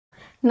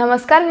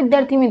नमस्कार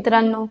विद्यार्थी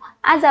मित्रांनो,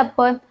 आज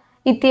आपण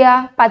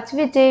इतिहास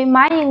 5वी चे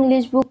माय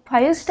इंग्लिश बुक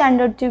 5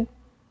 स्टँडर्डचे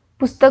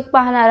पुस्तक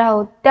पाहणार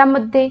आहोत।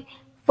 त्यामध्ये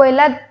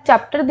पहिला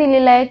चॅप्टर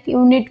दिलेला आहे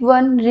युनिट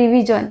 1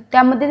 रिव्हिजन।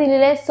 त्यामध्ये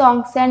दिलेले आहे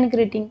सॉंग्स अँड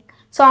ग्रीटिंग।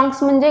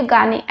 सॉंग्स म्हणजे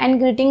गाणे अँड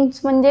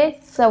ग्रीटिंग्स म्हणजे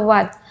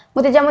संवाद।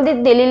 मग त्याच्यामध्ये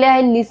दिलेले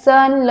आहे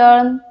लिसन,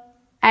 learn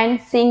and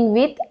sing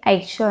with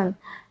action.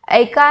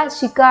 ऐका,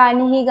 शिका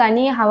आणि ही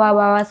गाणी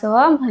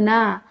हावाभावासह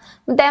म्हणा।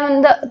 मग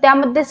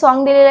त्यामध्ये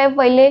सॉन्ग दिलेले आहे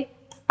पहिले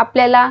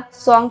आपल्याला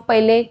सॉन्ग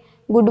पहिले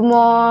good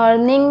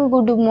morning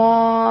good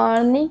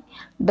morning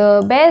the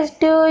best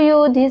to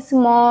you this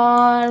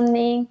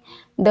morning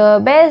the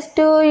best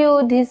to you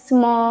this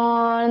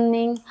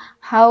morning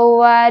how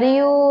are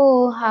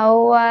you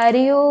how are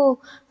you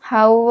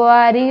how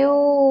are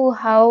you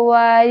how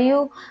are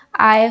you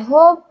I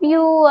hope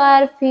you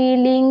R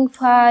feeling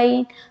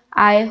fine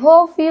I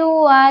hope you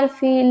are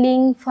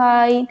feeling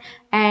fine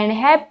and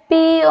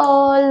happy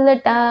all the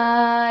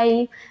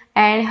time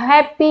and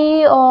happy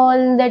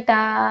all the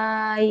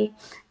time.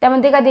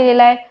 त्यामध्ये काय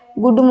दिलेलं आहे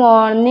good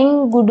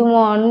morning good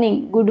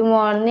morning good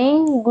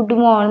morning good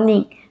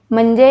morning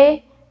म्हणजे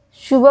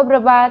शुभ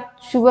प्रभात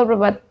शुभ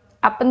प्रभात।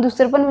 आपण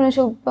दुसरं पण म्हणू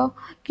शकतो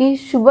की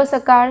शुभ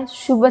सकाळ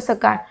शुभ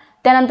सकाळ।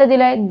 त्यानंतर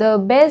दिलं आहे the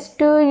best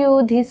to you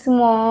this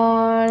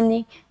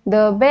morning the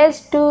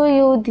best to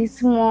you this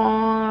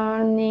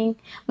morning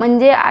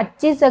म्हणजे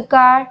आजची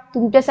सकाळ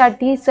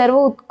तुमच्यासाठी सर्व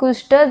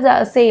उत्कृष्ट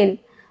असेल।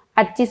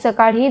 आजची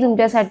सकाळ ही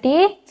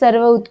तुमच्यासाठी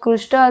सर्व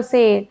उत्कृष्ट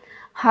असेल।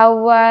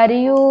 How are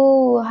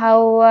you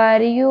how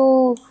are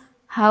you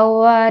how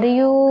are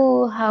you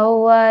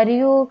how are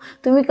you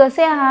तुम्ही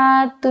कसे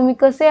आहात तुम्ही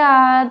कसे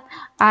आहात।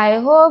 I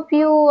hope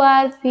you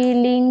R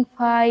feeling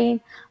fine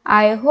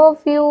I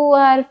hope you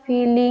R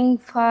feeling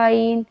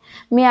fine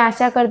मी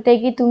आशा करते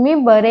की तुम्ही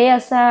बरे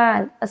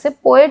असाल। असे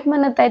पोएट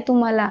म्हणत आहे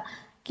तुम्हाला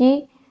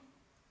की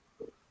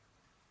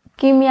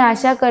मी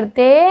आशा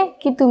करते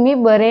की तुम्ही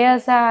बरे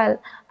असाल।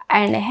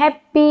 And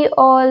happy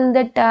all the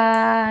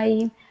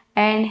time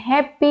and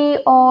happy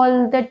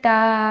all the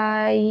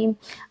time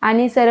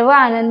आणि सर्व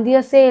आनंदी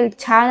असेल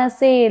छान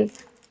असेल।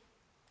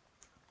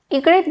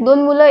 इकडे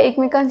दोन मुलं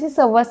एकमेकांशी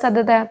संवाद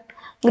साधत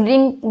आहेत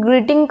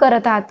ग्रीटिंग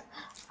करत आहेत।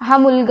 हा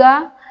मुलगा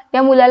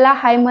या मुलाला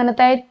हाय म्हणत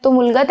आहे तो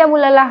मुलगा त्या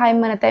मुलाला हाय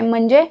म्हणत आहे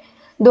म्हणजे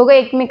दोघे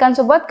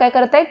एकमेकांसोबत काय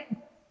करत आहेत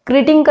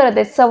ग्रीटिंग करत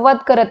आहेत संवाद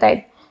करत आहेत।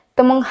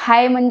 तर मग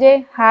हाय म्हणजे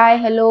हाय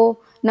हॅलो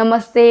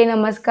नमस्ते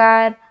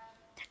नमस्कार।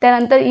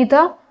 त्यानंतर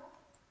इथं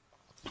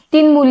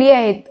 3 मुली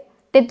आहेत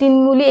ते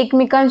 3 मुली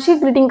एकमेकांशी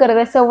ग्रीटिंग करत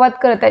आहेत संवाद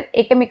करत आहेत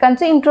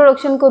एकमेकांचे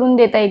इंट्रोडक्शन करून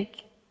देत आहेत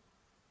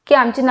की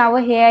आमचे नाव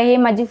हे आहे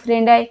माझी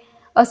फ्रेंड आहे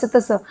असं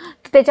तसं।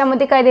 तर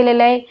त्याच्यामध्ये काय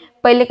दिलेलं आहे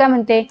पहिले काय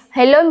म्हणते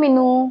हॅलो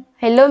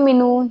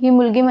मिनू ही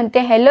मुलगी म्हणते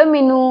हॅलो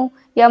मिनू।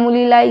 या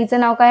मुलीला हिचं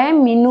नाव काय आहे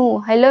Minu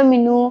hello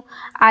Minu.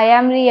 I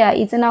am Riya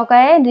हिचं नाव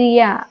काय आहे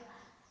रिया।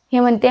 हे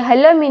म्हणते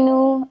hello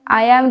Minu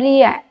I am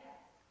Riya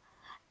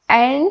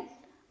and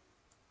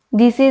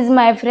this is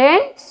my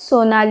friend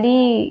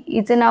Sonali.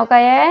 हिचं नाव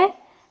काय आहे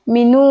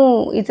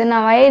मिनू हिचं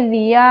नाव आहे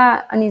रिया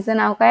आणि हिचं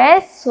नाव काय आहे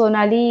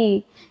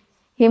सोनाली।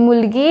 ही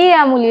मुलगी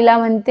या मुलीला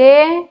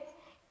म्हणते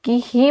की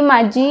ही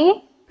माझी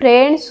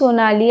फ्रेंड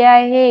सोनाली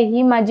आहे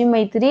ही माझी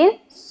मैत्रीण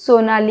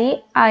सोनाली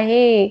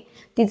आहे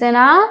तिचं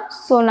नाव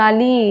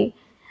सोनाली।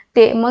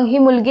 ते मग ही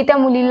मुलगी त्या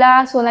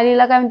मुलीला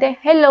सोनालीला काय म्हणते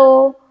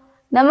हॅलो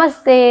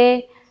नमस्ते।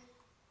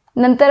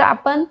 नंतर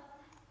आपण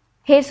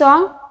हे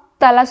सॉन्ग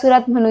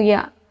तालासुरात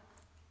म्हणूया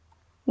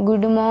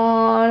good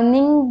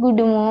morning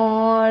good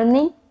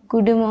morning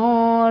good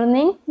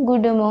morning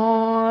good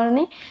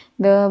morning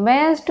the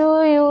best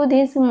to you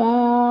this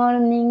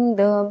morning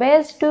the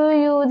best to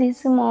you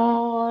this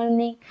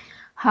morning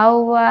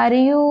how are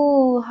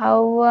you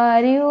how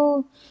are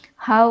you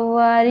how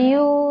are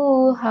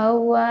you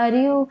how are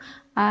you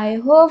I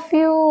hope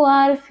you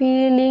R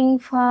feeling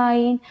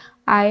fine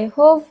I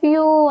hope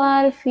you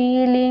are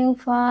feeling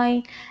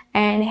fine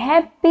and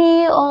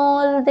happy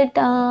all the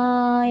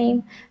time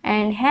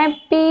and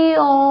happy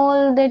all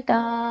the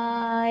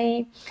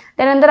time.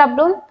 त्यानंतर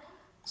आपण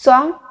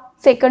song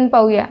second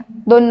पाहूया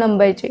 2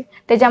 नंबरचे।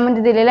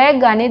 त्याच्यामध्ये दिलेलं आहे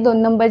गाणे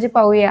 2 नंबरचे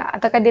पाहूया।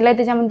 आता काय दिलं आहे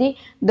त्याच्यामध्ये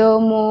the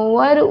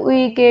more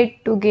we get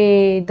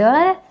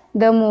together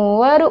the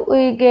more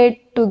we get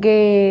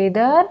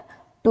together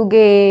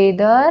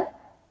together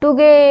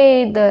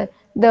together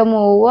the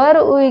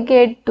more we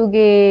get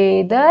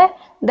together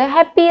the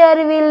happier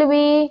we'll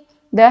be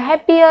the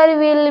happier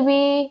we'll be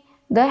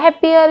the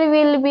happier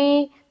we'll be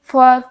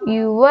for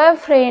your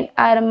friend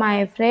are my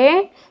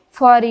friend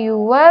for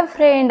your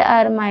friend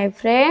are my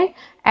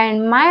friend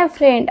and my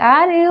friend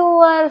are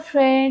your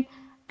friend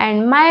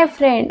and my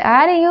friend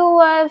are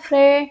your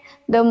friend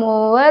the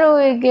more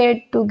we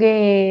get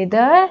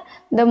together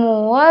the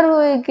more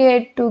we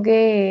get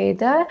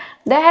together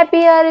the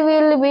happier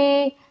we'll be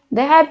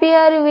the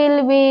happier will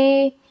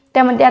be.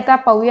 त्यामध्ये आता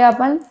पाहूया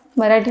आपण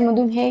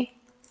मराठीमधून हे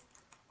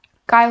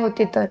काय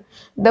होते तर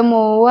the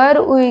more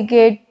we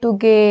get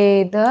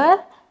together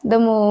the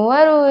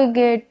more we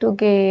get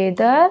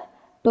together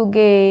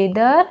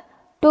together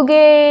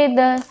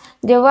together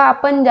जेव्हा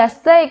आपण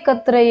जास्त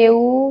एकत्र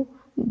येऊ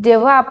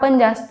जेव्हा आपण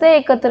जास्त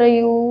एकत्र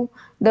येऊ,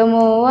 the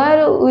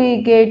more we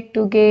get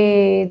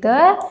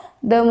together,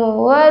 the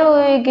more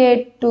we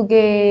get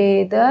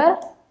together,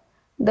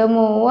 the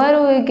more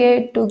we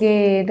get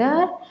together,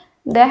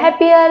 the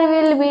happier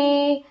we'll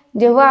be.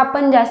 जेव्हा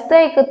आपण जास्त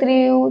एकत्र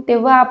येऊ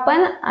तेव्हा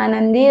आपण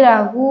आनंदी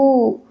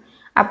राहू.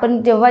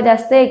 आपण जेव्हा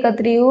जास्त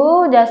एकत्र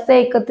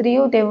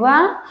येऊ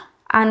तेव्हा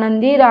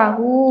आनंदी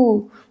राहू.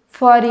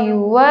 For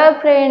your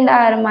friend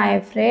are my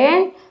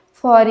friend,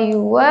 for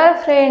your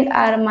friend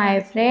are my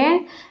friend,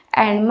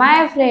 and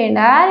my friend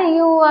are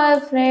your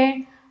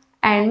friend,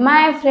 and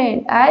my friend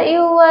are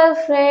your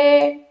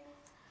friend.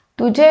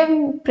 तुझे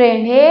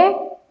फ्रेंड हे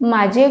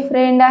माझे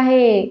फ्रेंड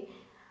आहे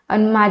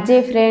आणि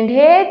माझे फ्रेंड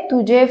हे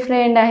तुझे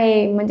फ्रेंड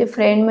आहे. म्हणजे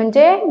फ्रेंड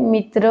म्हणजे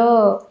मित्र.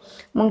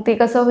 मग ते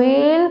कसं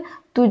होईल,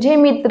 तुझे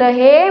मित्र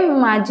हे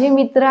माझे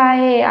मित्र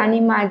आहे आणि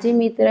माझे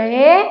मित्र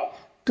हे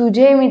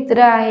तुझे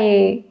मित्र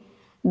आहे.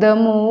 The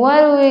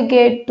more we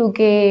get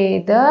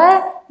together,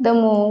 the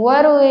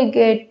more we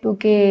get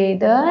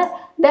together,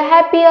 the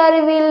happier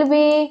we'll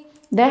be,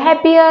 the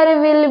happier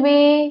we'll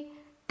be.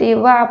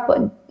 तेव्हा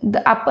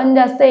आपण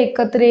जास्त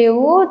एकत्र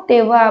येऊ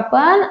तेव्हा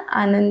आपण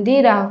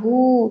आनंदी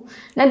राहू.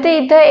 नंतर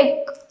इथं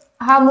एक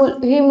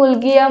ही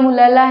मुलगी या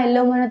मुलाला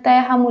हॅलो म्हणत आहे,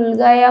 हा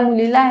मुलगा या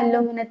मुलीला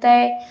हॅलो म्हणत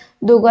आहे.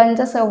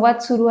 दोघांचा संवाद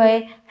सुरू आहे.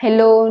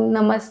 हॅलो,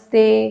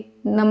 नमस्ते,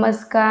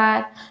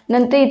 नमस्कार.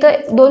 नंतर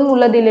इथं 2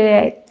 मुलं दिलेले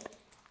आहेत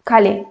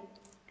खाली.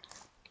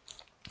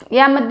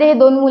 यामध्ये हे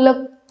 2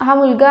 मुलं, हा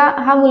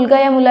मुलगा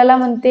या मुलाला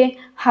म्हणते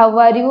how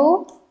are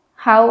you,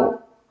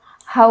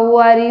 how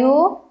are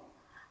you,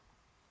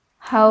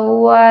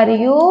 how are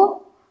you.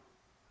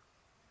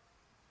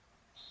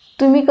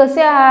 तुम्ही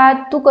कसे आहात,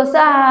 तू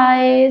कसा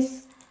आहेस,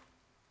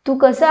 तू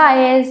कसा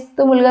आहेस.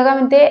 तो मुलगा काय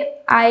म्हणते,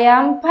 आय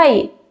एम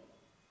फाईन,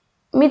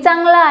 मी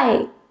चांगला आहे.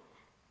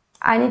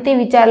 आणि ते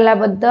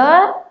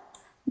विचारल्याबद्दल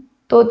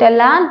तो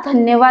त्याला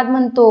धन्यवाद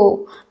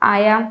म्हणतो.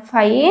 I am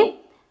fine,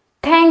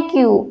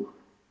 thank you.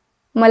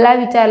 मला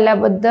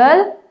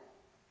विचारल्याबद्दल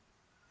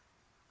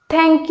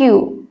थँक्यू,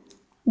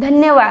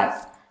 धन्यवाद.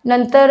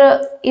 नंतर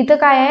इथं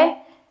काय आहे,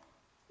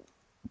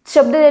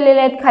 शब्द दिलेले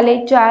आहेत खाली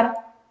 4.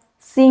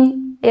 सिंग,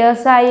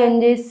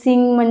 SING,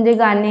 सिंग म्हणजे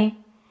गाणे.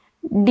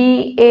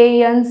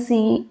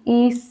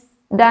 DANCE,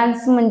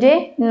 डान्स म्हणजे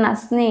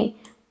नाचणे.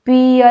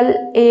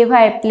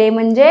 PLAY, प्ले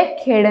म्हणजे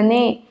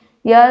खेळणे.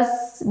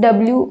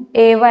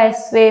 SWAY,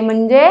 स्वे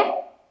म्हणजे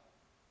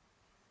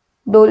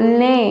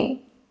डोलणे.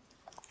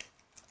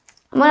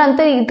 मग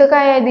नंतर इथं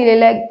काय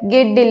दिलेलं आहे,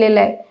 गेट दिलेलं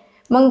आहे.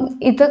 मग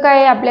इथं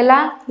काय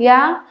आपल्याला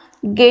या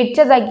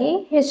गेटच्या जागी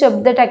हे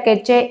शब्द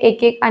टाकायचे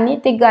एक आणि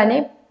ते गाणे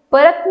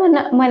परत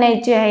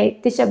म्हणायचे आहे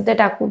ते शब्द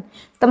टाकून.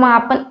 तर मग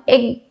आपण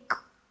एक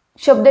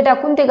शब्द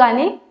टाकून ते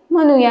गाणे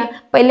म्हणूया.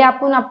 पहिले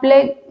आपण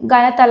आपले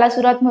गाण्यात ताला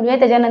सुरात म्हणूया,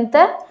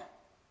 त्याच्यानंतर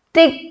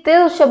ते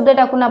शब्द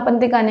टाकून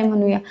आपण ते गाणे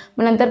म्हणूया.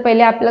 मग नंतर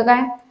पहिले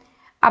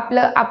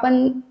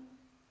आपण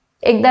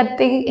एकदा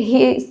ते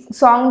हे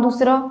सॉन्ग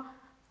दुसरं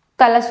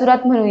ताला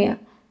सुरात म्हणूया.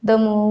 The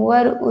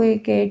more we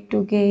get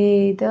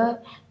together,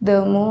 the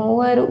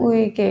more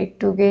we get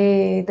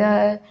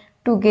together,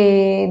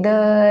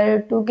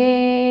 together,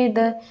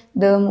 together,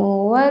 the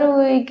more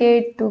we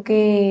get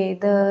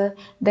together,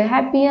 the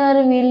happier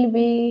we'll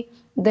be,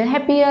 the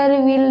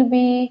happier we'll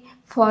be.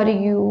 For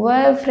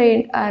your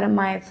friend are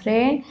my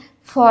friend,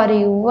 for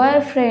your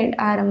friend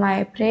are my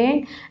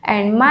friend,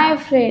 and my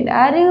friend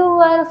are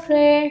your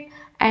friend,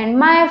 and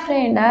my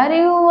friend are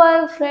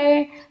your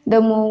friend. The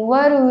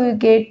more we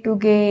get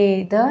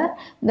together,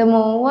 the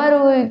more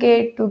we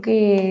get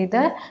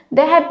together,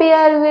 the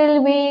happier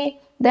we'll be,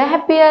 the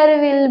happier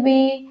we'll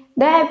be,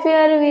 the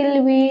happier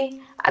we'll be.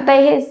 आता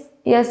हे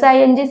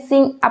SING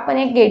Singh आपण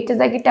एक गेटच्या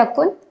जागी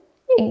टाकून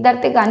एकदा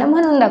ते गाणं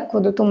म्हणून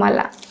दाखवतो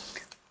तुम्हाला.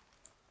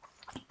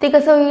 ते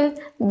कसं होईल,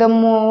 the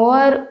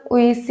more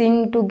we sing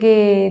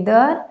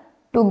together,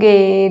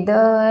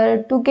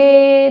 together,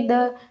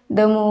 together,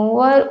 the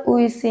more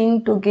we sing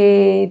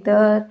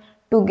together,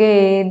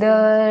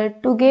 together,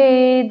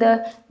 together,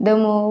 the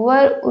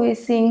more we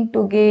sing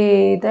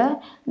together,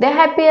 the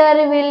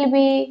happier we'll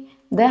be,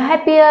 the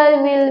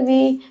happier we'll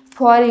be.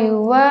 For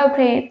your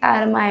friend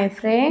are my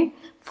friend,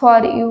 for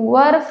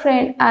your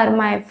friend are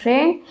my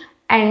friend,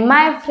 and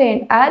my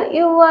friend are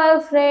your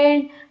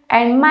friend,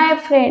 and my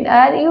friend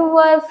are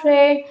your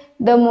friend.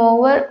 The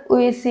more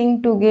we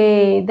sing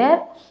together,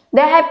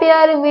 the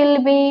happier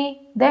we'll be,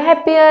 the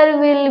happier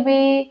we'll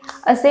be.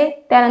 असे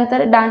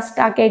त्यानंतर dance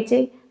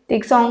टाकायचे, ते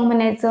एक song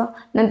म्हणायचं,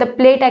 नंतर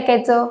play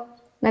टाकायचं,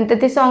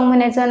 नंतर ते सॉन्ग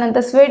म्हणायचं,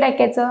 नंतर स्वे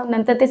टाकायचं,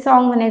 नंतर ते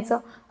सॉन्ग म्हणायचं.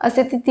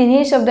 असे ते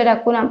तिन्ही शब्द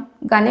टाकून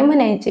गाणे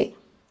म्हणायचे.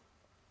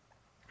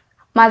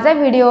 माझा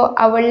व्हिडिओ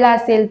आवडला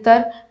असेल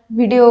तर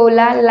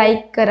व्हिडिओला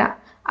लाईक करा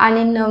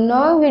आणि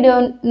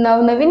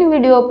नवनवीन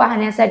व्हिडिओ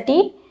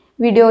पाहण्यासाठी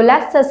व्हिडिओला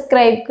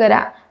सबस्क्राईब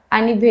करा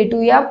आणि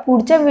भेटूया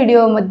पुढच्या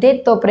व्हिडिओमध्ये.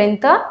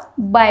 तोपर्यंत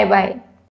बाय बाय.